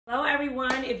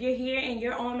everyone. If you're here and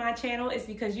you're on my channel, it's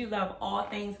because you love all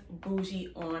things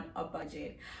bougie on a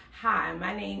budget. Hi,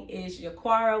 my name is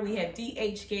Yaquara. We have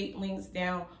DHgate links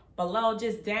down below.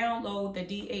 Just download the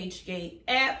DHgate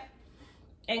app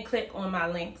and click on my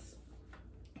links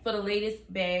for the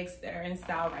latest bags that are in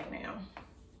style right now.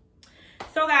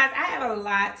 So guys, I have a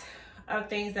lot of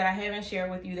things that I haven't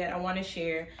shared with you that I want to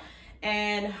share,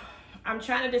 and I'm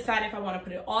trying to decide if I want to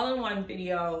put it all in one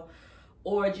video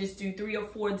or just do 3 or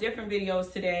 4 different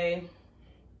videos today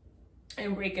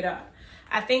and break it up.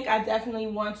 I think I definitely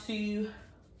want to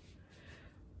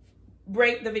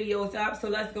break the videos up, so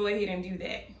let's go ahead and do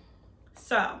that.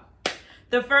 So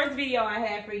the first video I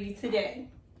have for you today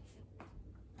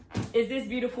is this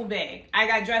beautiful bag. I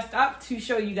got dressed up to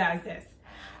show you guys this.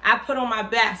 I put on my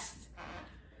best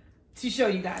to show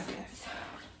you guys this.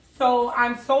 So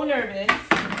I'm so nervous.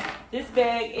 This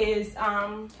bag is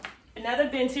another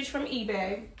vintage from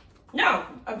eBay. No,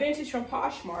 a vintage from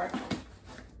Poshmark.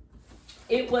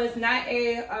 It was not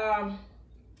a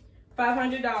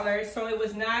 $500, so it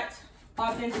was not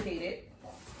authenticated.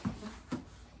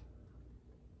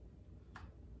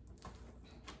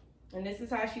 And this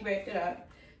is how she wrapped it up.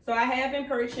 So I have been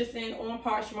purchasing on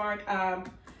Poshmark.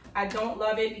 I don't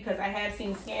love it because I have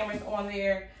seen scammers on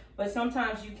there, but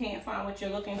sometimes you can't find what you're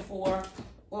looking for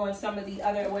on some of the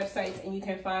other websites, and you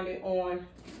can find it on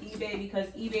eBay because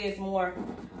eBay is more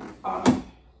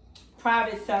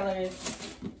private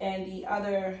sellers, and the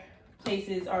other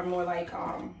places are more like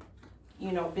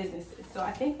you know, businesses. So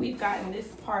I think we've gotten this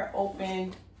part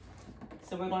open,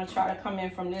 so we're going to try to come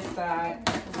in from this side.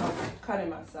 I'm cutting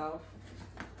myself.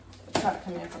 Try to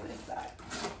come in from this side.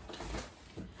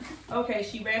 Okay,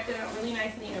 she wrapped it up really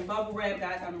nicely in bubble wrap,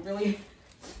 guys. I'm really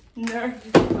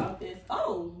nervous about this.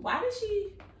 Oh, why did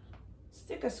she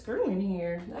stick a screw in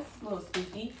here? That's a little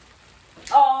spooky.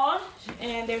 Oh,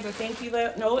 and there's a thank you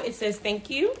note. It says thank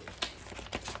you.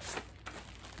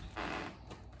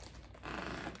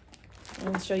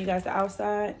 Let me show you guys the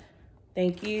outside.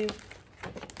 Thank you.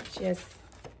 Just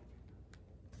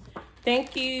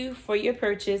thank you for your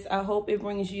purchase. I hope it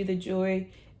brings you the joy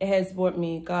it has brought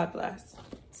me. God bless.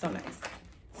 So nice.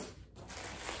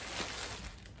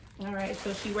 All right,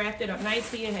 so she wrapped it up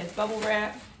nicely. It has bubble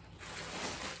wrap.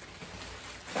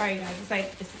 Sorry guys, it's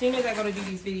like as soon as I go to do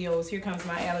these videos, here comes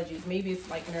my allergies. Maybe it's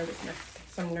like nervousness,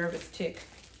 some nervous tick.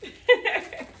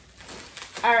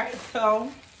 All right,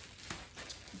 so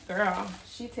girl,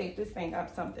 she taped this thing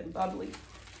up something bubbly.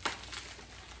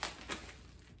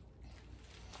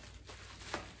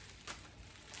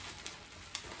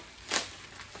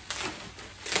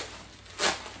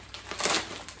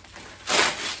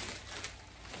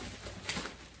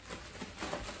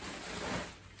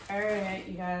 All right,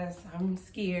 you guys, I'm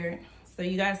scared. So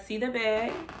you guys see the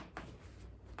bag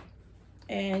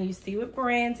and you see what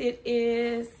brand it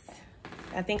is.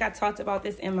 I think I talked about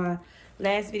this in my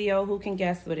last video. Who can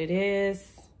guess what it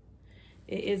is?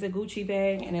 It is a Gucci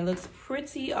bag, and it looks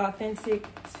pretty authentic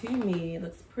to me. It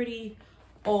looks pretty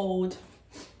old.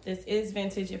 This is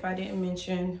vintage, if I didn't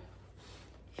mention.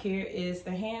 Here is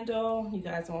the handle. You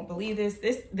guys won't believe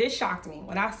this. This shocked me.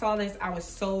 When I saw this, I was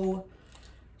so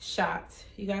shocked.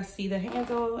 You guys see the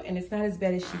handle, and it's not as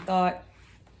bad as she thought.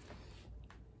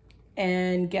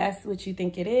 And guess what you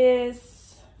think it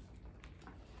is?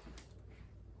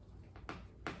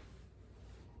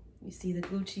 You see the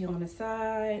Gucci on the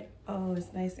side. Oh,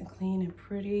 it's nice and clean and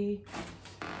pretty.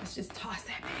 Let's just toss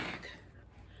that bag.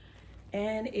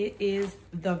 And it is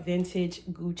the vintage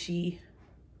Gucci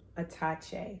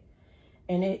Attache,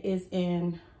 and it is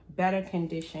in better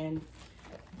condition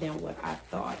than what I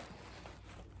thought.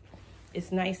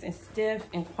 It's nice and stiff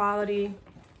and quality.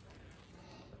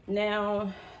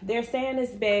 Now, they're saying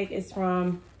this bag is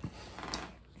from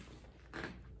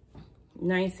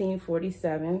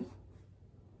 1947.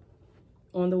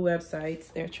 On the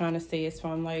websites, they're trying to say it's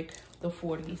from like the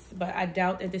 40s, but I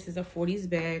doubt that this is a 40s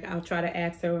bag. I'll try to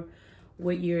ask her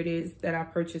what year it is that I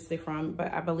purchased it from,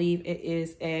 but I believe it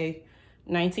is a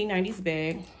 1990s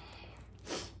bag.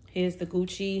 Here's the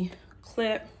Gucci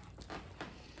clip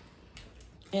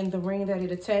and the ring that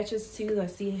it attaches to.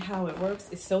 Let's see how it works.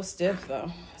 It's so stiff though.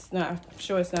 It's not, I'm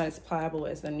sure it's not as pliable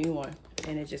as the new one.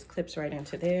 And it just clips right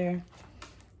into there.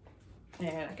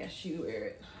 And I guess you wear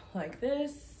it like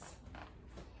this.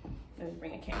 Let me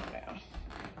bring the camera down.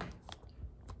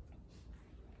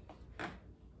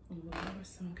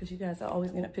 Because you guys are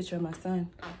always getting a picture of my son.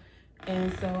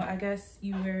 And so I guess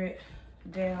you wear it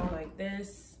down like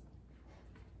this.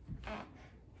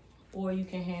 Or you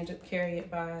can carry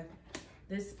it by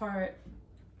this part.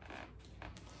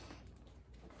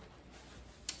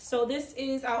 So this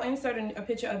is, I'll insert a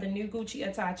picture of the new Gucci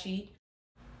Attache.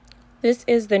 This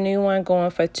is the new one going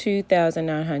for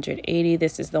 $2,980.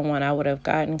 This is the one I would have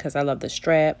gotten because I love the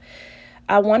strap.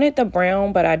 I wanted the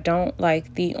brown, but I don't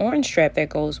like the orange strap that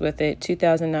goes with it.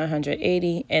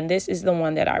 $2,980. And this is the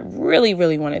one that I really,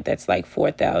 really wanted. That's like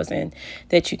 $4,000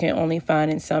 that you can only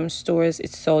find in some stores.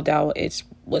 It's sold out. It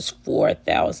was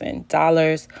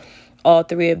 $4,000. All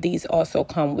three of these also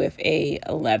come with a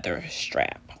leather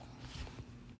strap.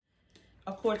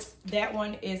 Of course, that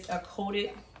one is a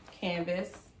coated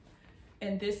canvas.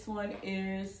 And this one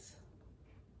is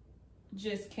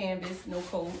just canvas, no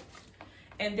coat.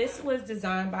 And this was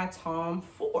designed by Tom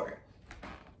Ford.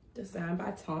 Designed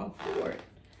by Tom Ford.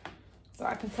 So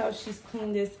I can tell she's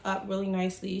cleaned this up really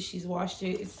nicely. She's washed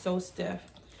it. It's so stiff.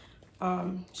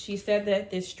 She said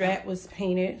that this strap was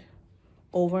painted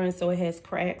over and so it has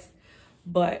cracks.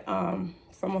 But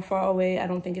from afar away, I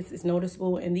don't think it's as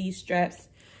noticeable. And these straps,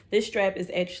 this strap is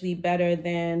actually better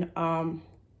than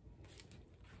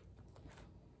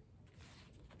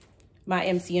my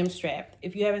MCM strap.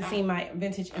 If you haven't seen my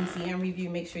vintage MCM review,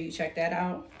 make sure you check that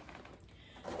out.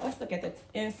 Let's look at the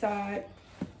inside.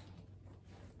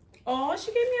 Oh, she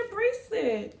gave me a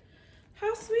bracelet.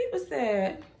 How sweet was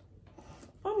that?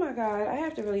 Oh my God, I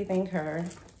have to really thank her.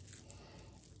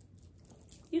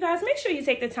 You guys, make sure you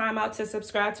take the time out to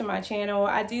subscribe to my channel.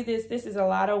 I do this is a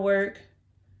lot of work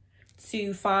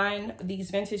to find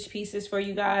these vintage pieces for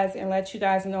you guys and let you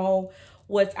guys know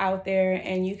what's out there,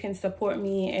 and you can support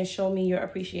me and show me your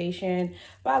appreciation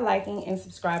by liking and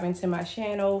subscribing to my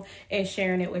channel and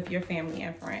sharing it with your family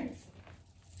and friends.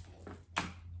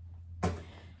 So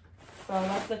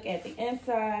let's look at the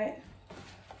inside.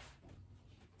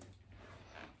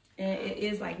 And it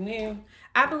is like new.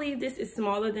 I believe this is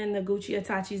smaller than the Gucci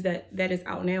Attaches that is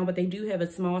out now, but they do have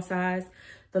a small size.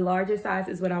 The largest size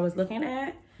is what I was looking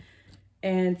at.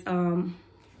 And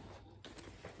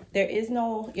there is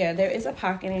no, yeah, there is a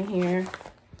pocket in here.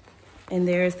 And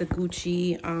there's the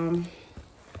Gucci, can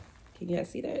you guys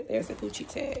see that? There's a Gucci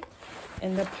tag.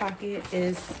 And the pocket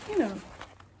is, you know,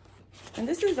 and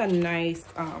this is a nice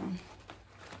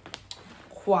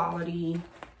quality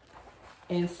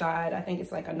inside. I think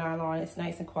it's like a nylon. It's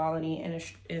nice and quality. And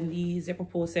the zipper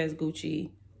pull says Gucci.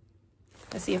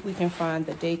 Let's see if we can find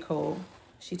the day code.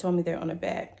 She told me they're on the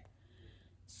back.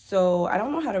 So I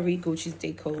don't know how to read Gucci's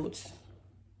day codes.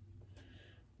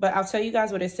 But I'll tell you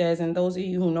guys what it says, and those of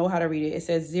you who know how to read it, it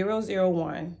says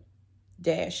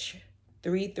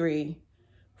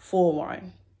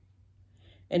 001-3341.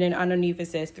 And then underneath it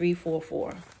says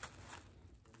 344.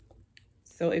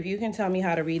 So if you can tell me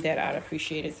how to read that, I'd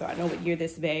appreciate it so I know what year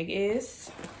this bag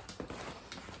is.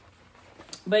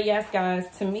 But yes, guys,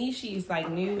 to me, she's like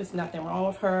new. There's nothing wrong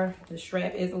with her. The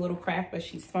strap is a little cracked, but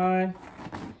she's fine.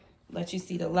 Let you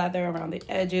see the leather around the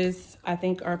edges, I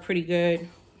think are pretty good.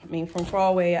 I mean, from far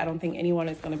away, I don't think anyone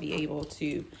is going to be able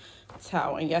to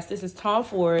tell. And yes, this is Tom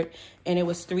Ford, and it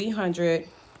was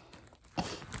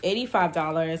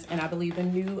 $385. And I believe the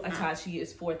new Attache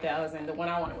is $4,000. The one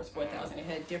I wanted was $4,000. It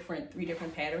had three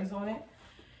different patterns on it.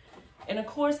 And of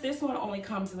course, this one only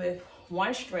comes with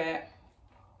one strap.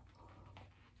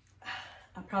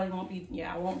 I probably won't be,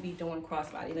 yeah, I won't be doing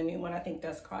crossbody. The new one, I think,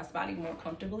 does crossbody more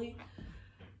comfortably.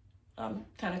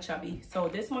 Kind of chubby. So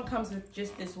this one comes with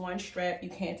just this one strap. You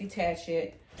can't detach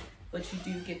it, but you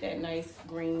do get that nice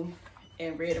green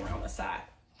and red around the side.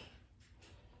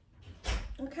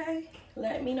 Okay,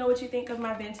 let me know what you think of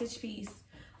my vintage piece.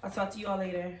 I'll talk to you all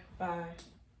later. Bye.